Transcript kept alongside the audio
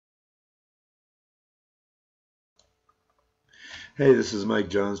Hey, this is Mike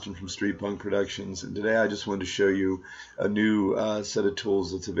Johnston from Street Punk Productions, and today I just wanted to show you a new set of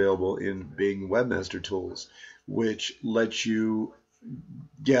tools that's available in Bing Webmaster Tools, which lets you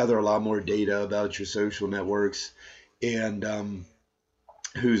gather a lot more data about your social networks and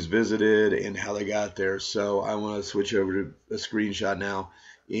who's visited and how they got there. So I want to switch over to a screenshot now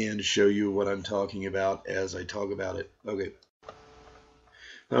and show you what I'm talking about as I talk about it. Okay.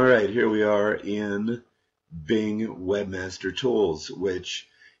 All right, here we are in Bing Webmaster Tools, which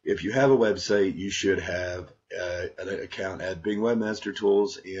if you have a website, you should have an account at Bing Webmaster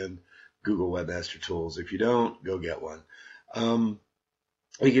Tools and Google Webmaster Tools. If you don't, go get one.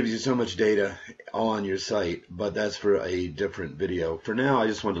 It gives you so much data on your site, but that's for a different video. For now, I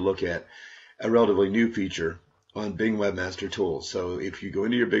just wanted to look at a relatively new feature on Bing Webmaster Tools. So if you go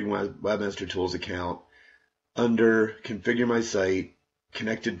into your Bing Webmaster Tools account, under Configure My Site,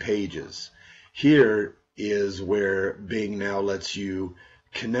 Connected Pages, here is where Bing now lets you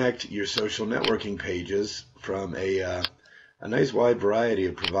connect your social networking pages from a nice wide variety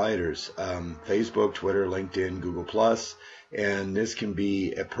of providers, Facebook, Twitter, LinkedIn, Google+, and this can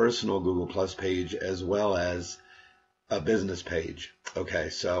be a personal Google+ page as well as a business page. Okay,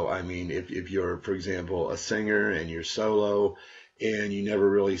 so I mean, if you're, for example, a singer and you're solo and you never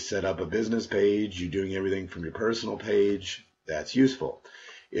really set up a business page, you're doing everything from your personal page, that's useful.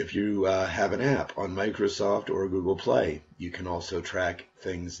 If you have an app on Microsoft or Google Play, you can also track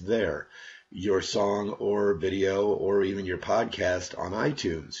things there. Your song or video or even your podcast on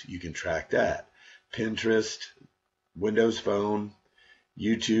iTunes, you can track that. Pinterest, Windows Phone,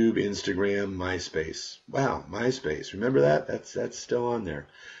 YouTube, Instagram, MySpace. Wow, MySpace. Remember that? That's still on there.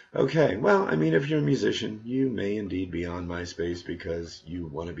 Okay, well, I mean, if you're a musician, you may indeed be on MySpace because you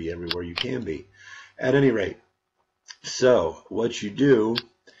want to be everywhere you can be. At any rate, so what you do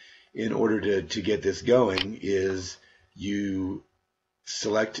in order to get this going is you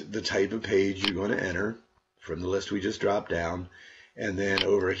select the type of page you're going to enter from the list we just dropped down, and then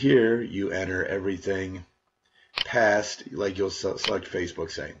over here you enter everything past, like you'll select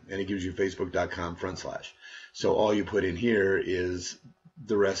Facebook, say, and it gives you facebook.com/. So all you put in here is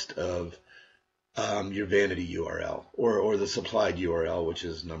the rest of your vanity URL or the supplied URL, which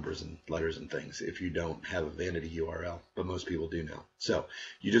is numbers and letters and things, if you don't have a vanity URL, but most people do now. So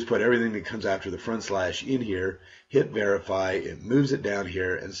you just put everything that comes after the / in here, hit verify, it moves it down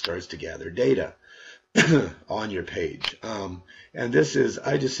here and starts to gather data on your page. And this is,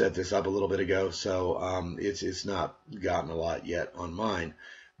 I just set this up a little bit ago, so it's not gotten a lot yet on mine.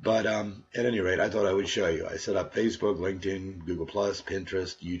 But at any rate, I thought I would show you. I set up Facebook, LinkedIn, Google+,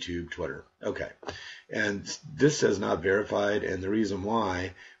 Pinterest, YouTube, Twitter. Okay. And this says not verified, and the reason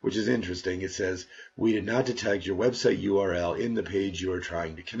why, which is interesting, it says, we did not detect your website URL in the page you are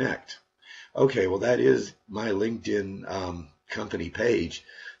trying to connect. Okay, well, that is my LinkedIn company page,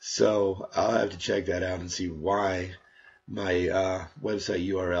 so I'll have to check that out and see why my website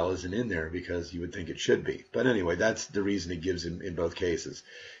URL isn't in there, because you would think it should be. But anyway, that's the reason it gives in both cases.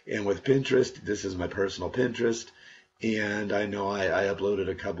 And with Pinterest, this is my personal Pinterest, and I know I uploaded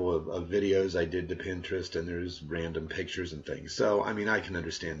a couple of videos I did to Pinterest, and there's random pictures and things. So, I mean, I can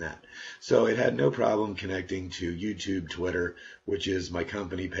understand that. So it had no problem connecting to YouTube, Twitter, which is my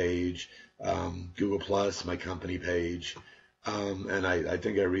company page, Google+, my company page, and I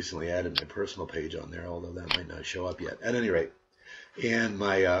think I recently added my personal page on there, although that might not show up yet. At any rate, and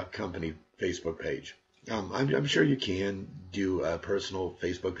my company Facebook page. I'm sure you can do a personal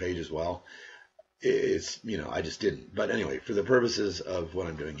Facebook page as well. It's, I just didn't. But anyway, for the purposes of what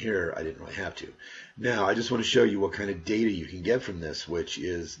I'm doing here, I didn't really have to. Now, I just want to show you what kind of data you can get from this, which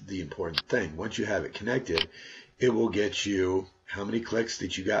is the important thing. Once you have it connected, it will get you how many clicks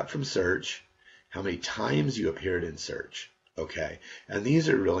that you got from search, how many times you appeared in search. Okay, and these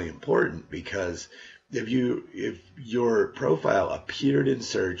are really important because if your profile appeared in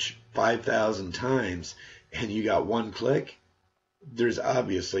search 5,000 times and you got one click, there's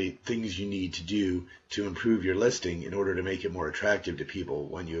obviously things you need to do to improve your listing in order to make it more attractive to people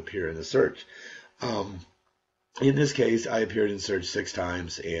when you appear in the search. In this case, I appeared in search 6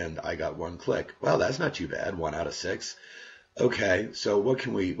 times and I got one click. Well, that's not too bad, 1 out of 6. Okay, so what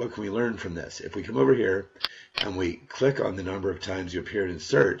can we learn from this? If we come over here and we click on the number of times you appeared in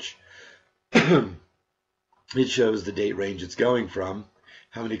search, it shows the date range it's going from,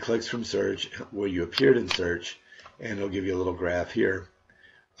 how many clicks from search, where you appeared in search, and it'll give you a little graph here.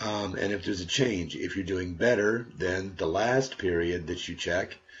 And if there's a change, if you're doing better than the last period that you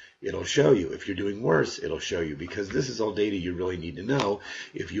check, it'll show you. If you're doing worse, it'll show you, because this is all data you really need to know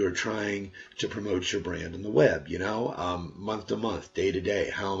if you're trying to promote your brand on the web, month to month, day to day.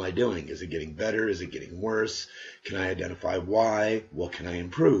 How am I doing? Is it getting better? Is it getting worse? Can I identify why? What can I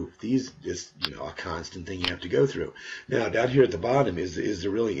improve? These is, a constant thing you have to go through. Now, down here at the bottom is the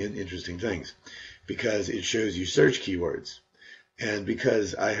really interesting things, because it shows you search keywords. And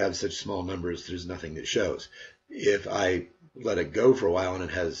because I have such small numbers, there's nothing that shows. If I let it go for a while and it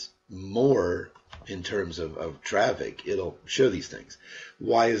has more in terms of traffic, it'll show these things.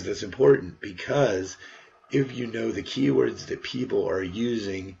 Why is this important? Because if you know the keywords that people are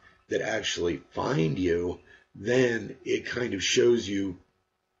using that actually find you, then it kind of shows you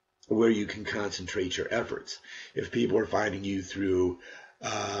where you can concentrate your efforts. If people are finding you through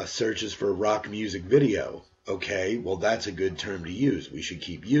searches for rock music video, okay, well, that's a good term to use. We should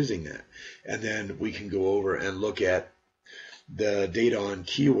keep using that. And then we can go over and look at the data on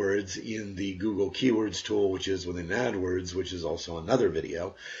keywords in the Google Keywords tool, which is within AdWords, which is also another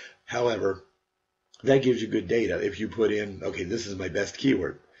video. However, that gives you good data. If you put in, okay, this is my best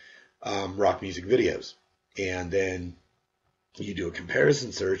keyword, rock music videos, and then you do a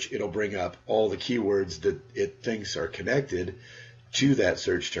comparison search, it'll bring up all the keywords that it thinks are connected to that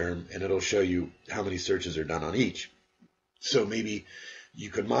search term, and it'll show you how many searches are done on each. So maybe you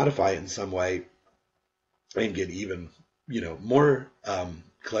could modify it in some way and get even more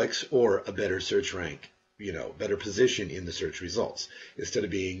clicks, or a better search rank, better position in the search results. Instead of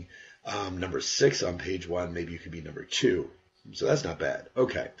being number 6 on page 1, maybe you could be number 2. So that's not bad.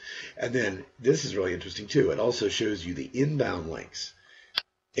 Okay. And then this is really interesting too. It also shows you the inbound links.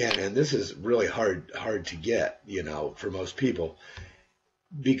 And this is really hard to get, for most people,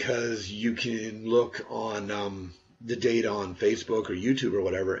 because you can look on the data on Facebook or YouTube or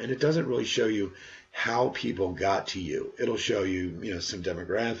whatever, and it doesn't really show you how people got to you. It'll show you, some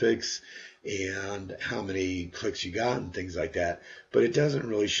demographics and how many clicks you got and things like that, but it doesn't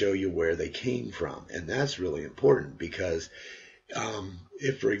really show you where they came from. And that's really important, because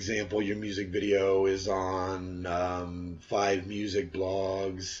if, for example, your music video is on 5 music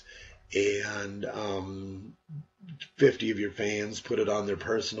blogs, and 50 of your fans put it on their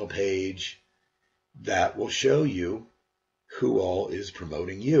personal page, that will show you who all is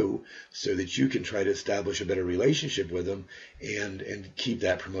promoting you, so that you can try to establish a better relationship with them and keep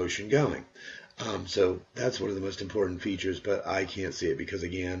that promotion going. So that's one of the most important features, but I can't see it because,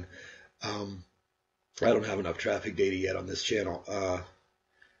 again, I don't have enough traffic data yet on this channel.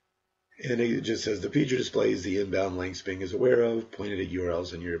 And it just says the feature displays the inbound links Bing is aware of, pointed at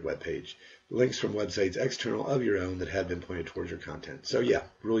URLs on your web page. Links from websites external of your own that have been pointed towards your content. So yeah,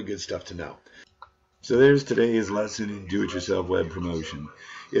 really good stuff to know. So there's today's lesson in do-it-yourself web promotion.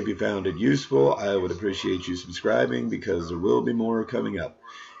 If you found it useful, I would appreciate you subscribing, because there will be more coming up.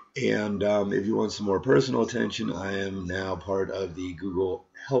 And if you want some more personal attention, I am now part of the Google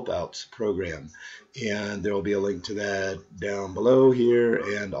Helpouts program. And there will be a link to that down below here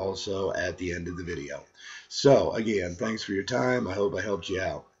and also at the end of the video. So again, thanks for your time. I hope I helped you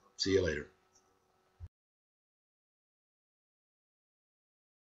out. See you later.